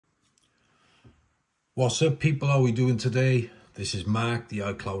What's up, people? How are we doing today? This is Mark, the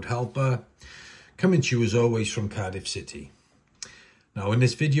iCloud helper, coming to you as always from Cardiff City. Now, in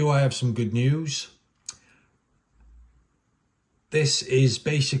this video, I have some good news. This is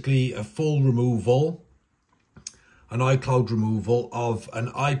basically a full removal, an iCloud removal of an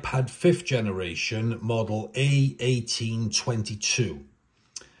iPad 5th generation model A1822.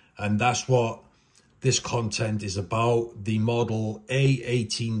 And that's what this content is about, the model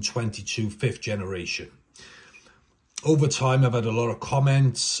A1822 5th generation. Over time, I've had a lot of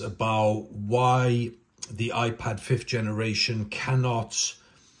comments about why the iPad 5th generation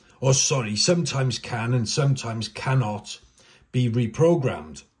sometimes can and sometimes cannot be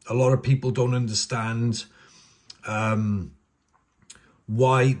reprogrammed. A lot of people don't understand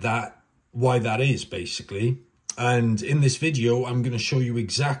why that is, basically. And in this video, I'm going to show you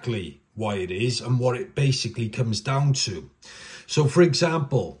exactly why it is and what it basically comes down to. So, for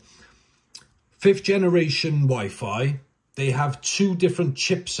example, 5th generation Wi-Fi, they have two different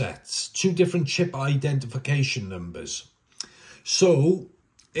chipsets, two different chip identification numbers. So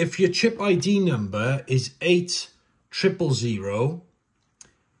if your chip ID number is 8000,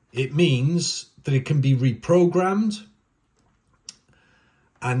 it means that it can be reprogrammed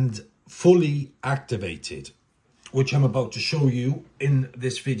and fully activated, which I'm about to show you in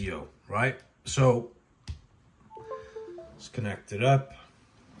this video, right? So let's connect it up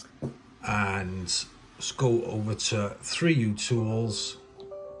and let's go over to 3U Tools.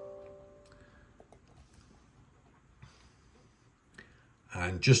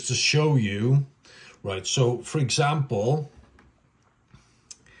 And just to show you, right, so for example,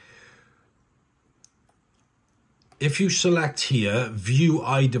 if you select here, view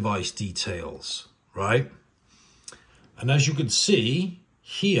iDevice details, right? And as you can see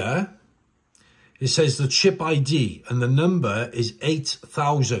here, it says the chip ID and the number is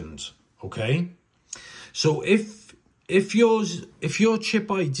 8000, okay? So if your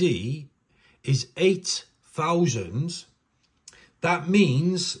chip ID is 8000, that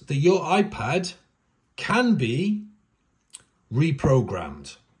means that your iPad can be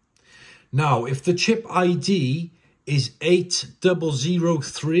reprogrammed. Now, if the chip ID is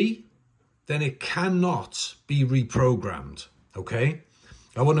 8003, then it cannot be reprogrammed, okay?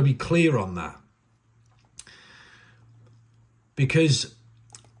 I want to be clear on that. Because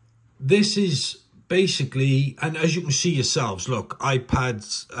this is basically, and as you can see yourselves, look,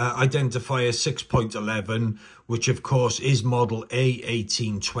 iPad's identifier 6.11, which of course is model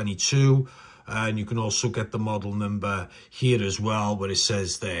A1822. And you can also get the model number here as well, where it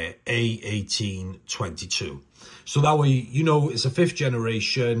says there A1822. So that way, you know, it's a 5th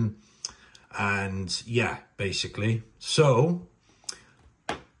generation. And yeah, basically. So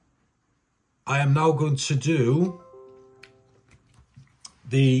I am now going to do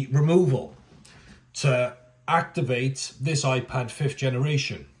the removal to activate this iPad 5th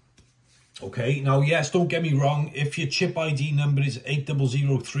generation. Okay, now yes, don't get me wrong, if your chip ID number is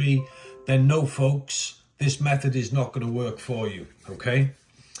 8003, then no folks, this method is not going to work for you, okay?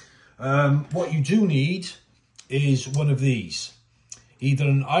 What you do need is one of these, either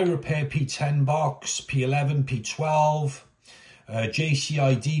an iRepair P10 box, P11, P12,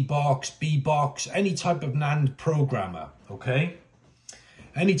 JCID box, B box, any type of NAND programmer, okay?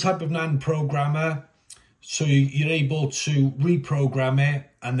 Any type of NAND programmer, so you're able to reprogram it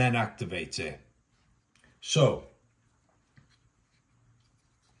and then activate it. So,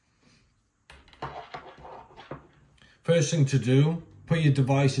 first thing to do, put your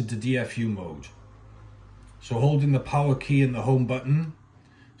device into DFU mode. So holding the power key and the home button,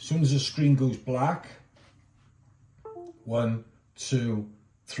 as soon as the screen goes black, 1, 2,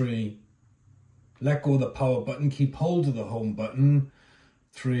 3, let go of the power button, keep hold of the home button,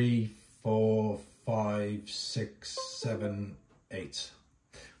 3, 4, 5, 6, 7, 8.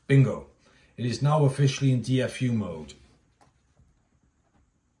 Bingo. It is now officially in DFU mode.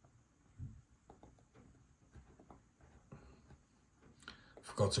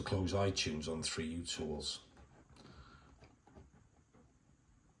 Forgot to close iTunes on 3U Tools.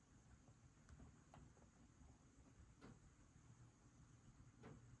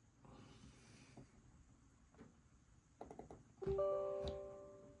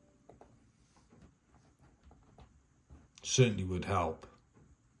 Certainly would help.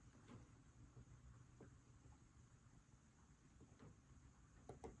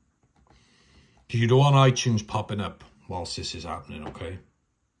 You don't want iTunes popping up whilst this is happening, okay?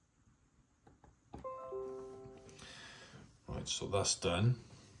 Right, so that's done.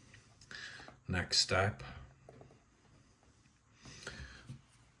 Next step.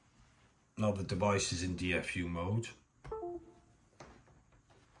 Now the device is in DFU mode.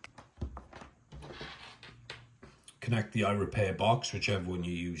 connect the iRepair box, whichever one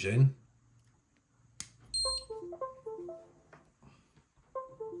you're using.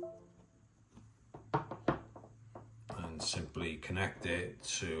 And simply connect it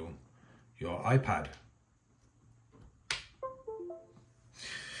to your iPad.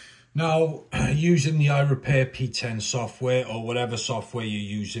 Now, using the iRepair P10 software or whatever software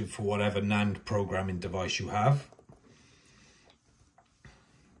you're using for whatever NAND programming device you have,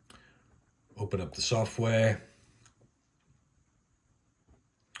 open up the software,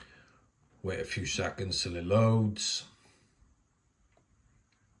 wait a few seconds till it loads.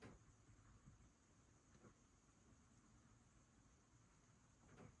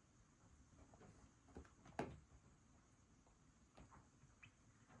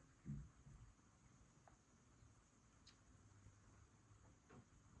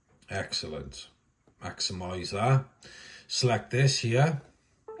 Excellent. Maximize that. Select this here.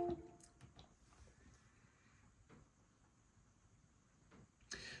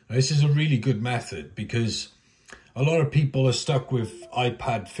 Now, this is a really good method because a lot of people are stuck with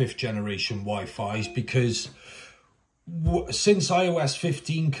iPad 5th generation Wi-Fi's because since iOS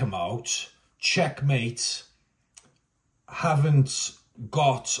 15 came out, Checkmate haven't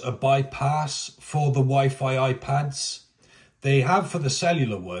got a bypass for the Wi-Fi iPads. They have for the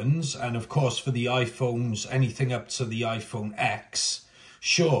cellular ones, and of course for the iPhones, anything up to the iPhone X,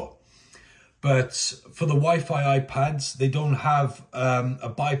 sure. But for the Wi-Fi iPads, they don't have a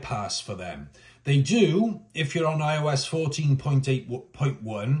bypass for them. They do if you're on iOS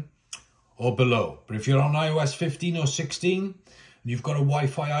 14.8.1 or below. But if you're on iOS 15 or 16, and you've got a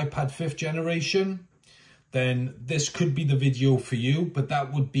Wi-Fi iPad 5th generation, then this could be the video for you, but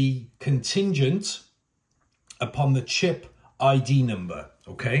that would be contingent upon the chip ID number,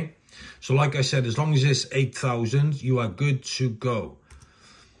 okay? So like I said, as long as it's 8,000, you are good to go.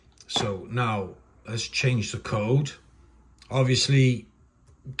 So now let's change the code. Obviously,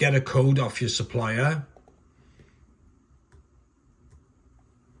 get a code off your supplier.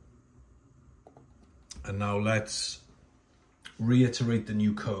 And now let's reiterate the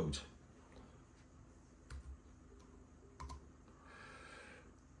new code.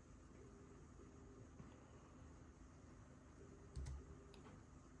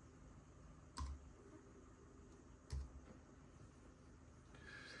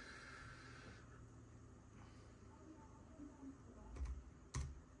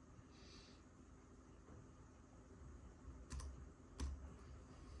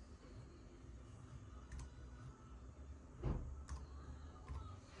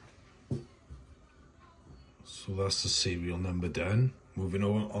 So that's the serial number done. Moving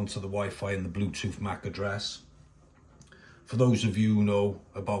on to the Wi-Fi and the Bluetooth MAC address. For those of you who know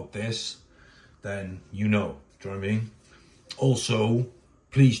about this, then you know, do you know what I mean? Also,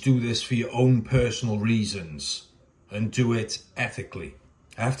 please do this for your own personal reasons and do it ethically.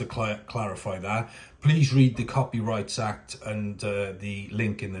 I have to clarify that. Please read the Copyrights Act and the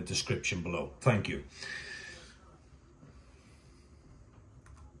link in the description below. Thank you.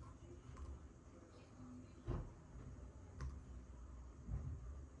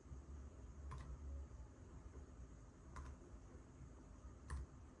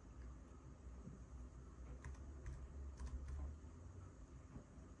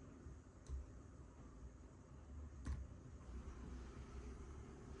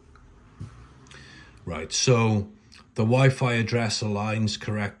 Right, so the Wi-Fi address aligns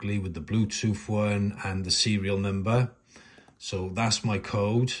correctly with the Bluetooth one and the serial number. So that's my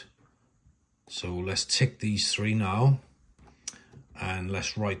code. So let's tick these three now and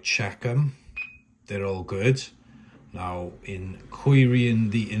let's right check them. They're all good. Now in querying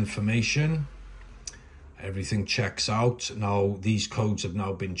the information, everything checks out. Now these codes have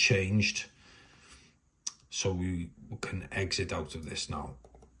now been changed. So we can exit out of this now.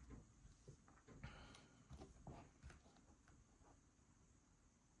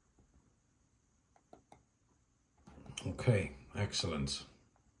 Okay, excellent.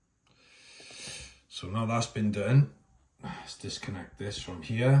 So now that's been done, let's disconnect this from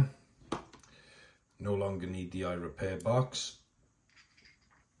here. No longer need the iRepair box.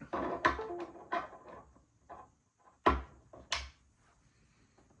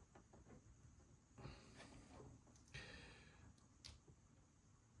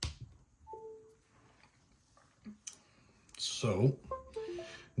 So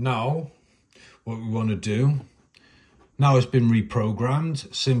now what we want to do, now it's been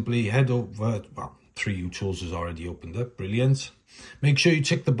reprogrammed, simply head over, well, 3U-Tools has already opened up, brilliant. Make sure you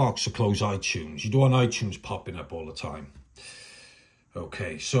tick the box to close iTunes. You don't want iTunes popping up all the time.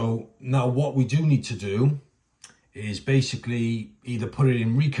 Okay, so now what we do need to do is basically either put it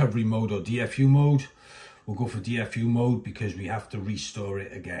in recovery mode or DFU mode. we'll go for DFU mode because we have to restore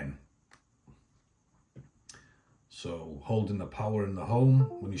it again. So holding the power in the home,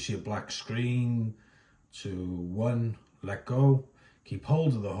 when you see a black screen, to 1, let go, keep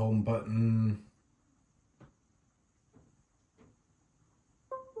hold of the home button.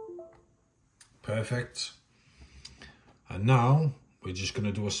 Perfect. And now we're just going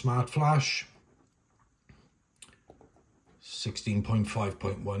to do a smart flash.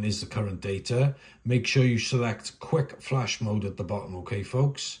 16.5.1 is the current data. Make sure you select quick flash mode at the bottom, okay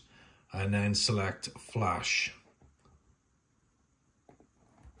folks, and then select flash.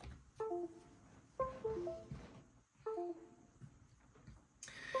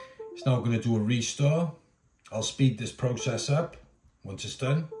 It's now going to do a restore. I'll speed this process up. Once it's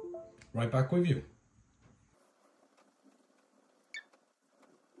done, right back with you.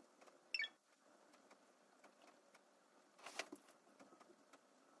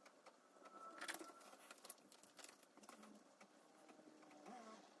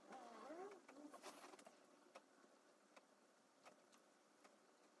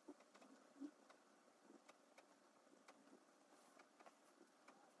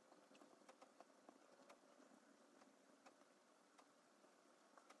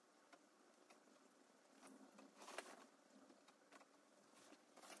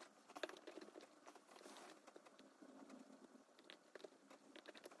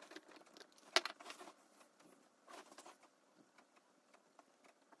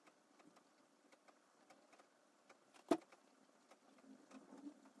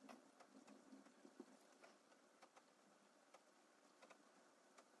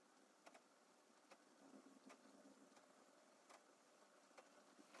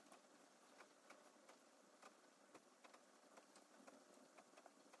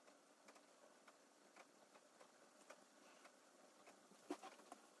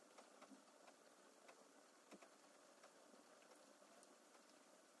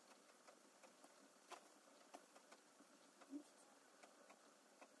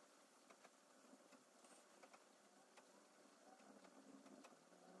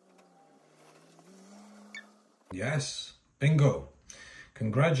 Yes, bingo.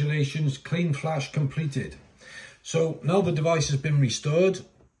 Congratulations, clean flash completed. So now the device has been restored.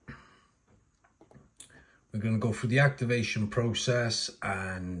 We're going to go through the activation process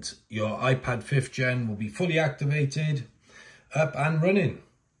and your iPad 5th gen will be fully activated, up and running.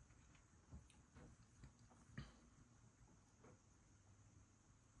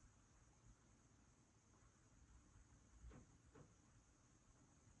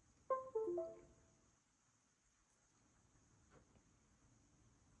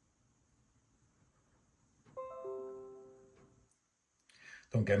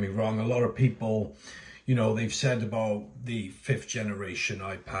 Don't get me wrong, a lot of people, you know, they've said about the 5th generation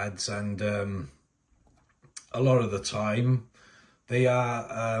iPads, and a lot of the time they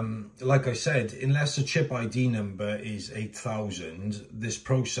are, like I said, unless the chip ID number is 8000, this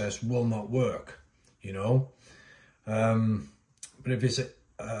process will not work, you know. But if it's,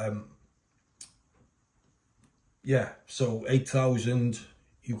 yeah, so 8000,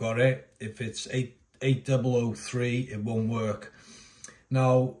 you got it. If it's 8003, it won't work.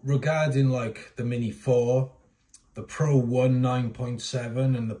 Now, regarding like the Mini 4, the Pro 1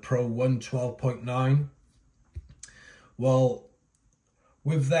 9.7 and the Pro 1 12.9, well,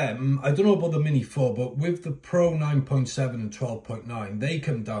 with them, I don't know about the Mini 4, but with the Pro 9.7 and 12.9, they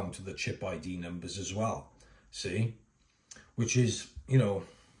come down to the chip ID numbers as well, see? Which is, you know,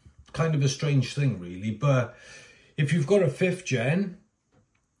 kind of a strange thing really, but if you've got a 5th gen,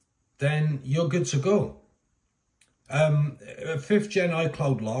 then you're good to go. 5th gen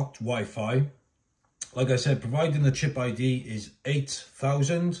iCloud locked Wi-Fi, like I said, providing the chip ID is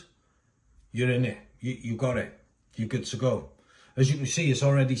 8000, you're in it, you got it, you're good to go. As you can see, it's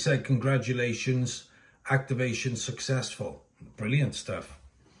already said congratulations, activation successful. Brilliant stuff.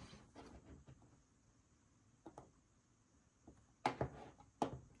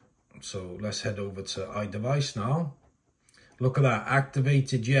 So let's head over to iDevice now. Look at that,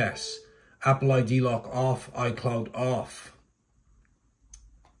 activated, yes. Apple ID lock off, iCloud off.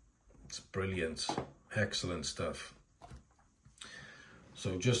 It's brilliant, excellent stuff.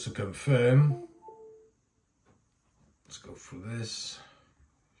 So just to confirm, let's go through this.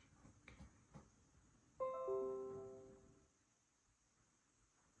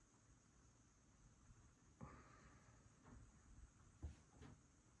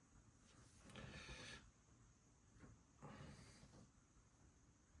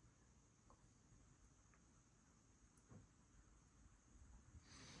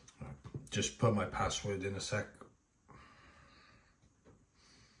 Just put my password in a sec.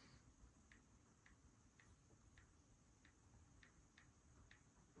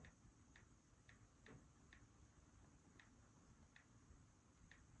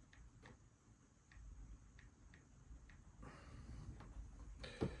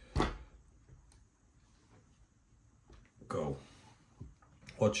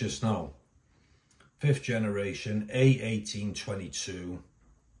 Watch this now. 5th generation A1822.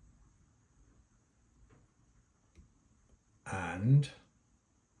 And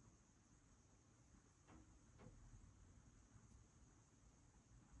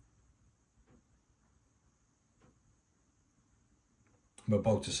I'm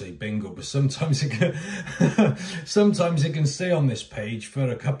about to say bingo, but sometimes it can sometimes it can stay on this page for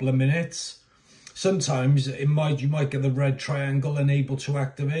a couple of minutes. Sometimes you might get the red triangle unable to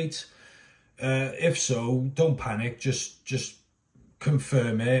activate. If so, don't panic, just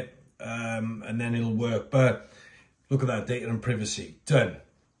confirm it, and then it'll work. But look at that, data and privacy, done.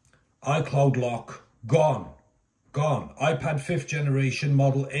 iCloud lock, gone. iPad 5th generation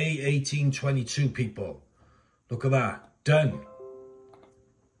model A1822, people. Look at that, done.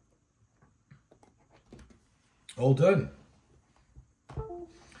 All done.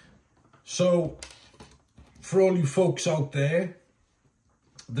 So, for all you folks out there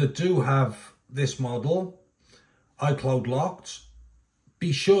that do have this model, iCloud locked,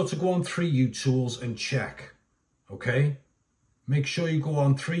 be sure to go on 3U Tools and check, okay? Make sure you go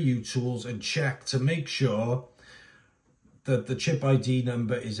on 3U Tools and check to make sure that the chip ID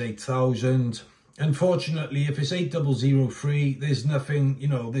number is 8000. Unfortunately, if it's 8003, there's nothing,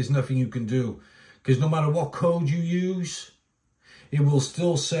 there's nothing you can do, because no matter what code you use, it will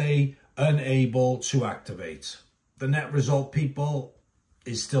still say unable to activate. The net result, people,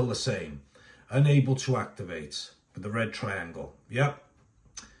 is still the same. Unable to activate with the red triangle. Yep.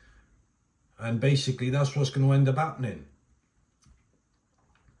 And basically that's what's going to end up happening.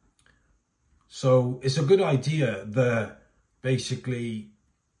 So it's a good idea that basically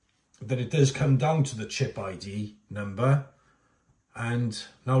that it does come down to the chip ID number. And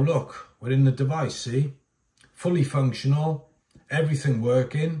now look, we're in the device, see? Fully functional, everything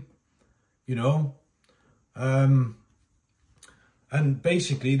working, and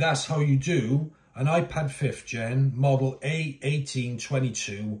basically that's how you do an iPad 5th gen model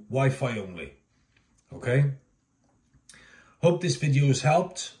A1822 Wi-Fi only. Okay, hope this video has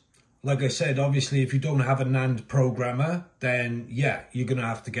helped. Like I said, obviously if you don't have a NAND programmer, then yeah, you're gonna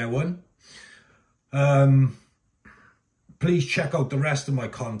have to get one. Please check out the rest of my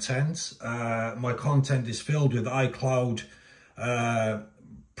content. My content is filled with iCloud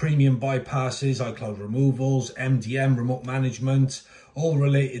premium bypasses, iCloud removals, MDM, remote management, all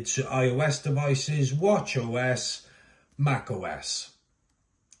related to iOS devices, watchOS, macOS.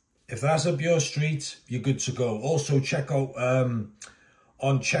 If that's up your street, you're good to go. Also check out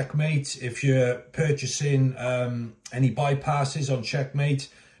on Checkmate, if you're purchasing any bypasses on Checkmate,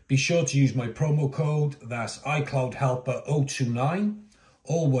 be sure to use my promo code. That's iCloud Helper 029,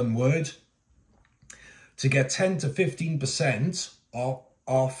 all one word, to get 10 to 15%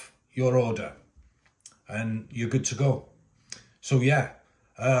 off your order, and you're good to go. So yeah,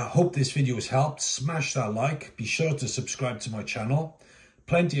 hope this video has helped. Smash that like, be sure to subscribe to my channel.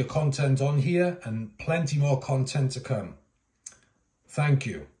 Plenty of content on here and plenty more content to come. Thank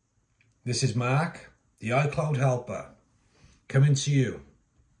you. This is Mark, the iCloud Helper, coming to you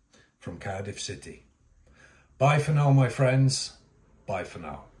from Cardiff City. Bye for now, my friends. Bye for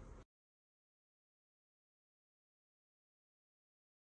now.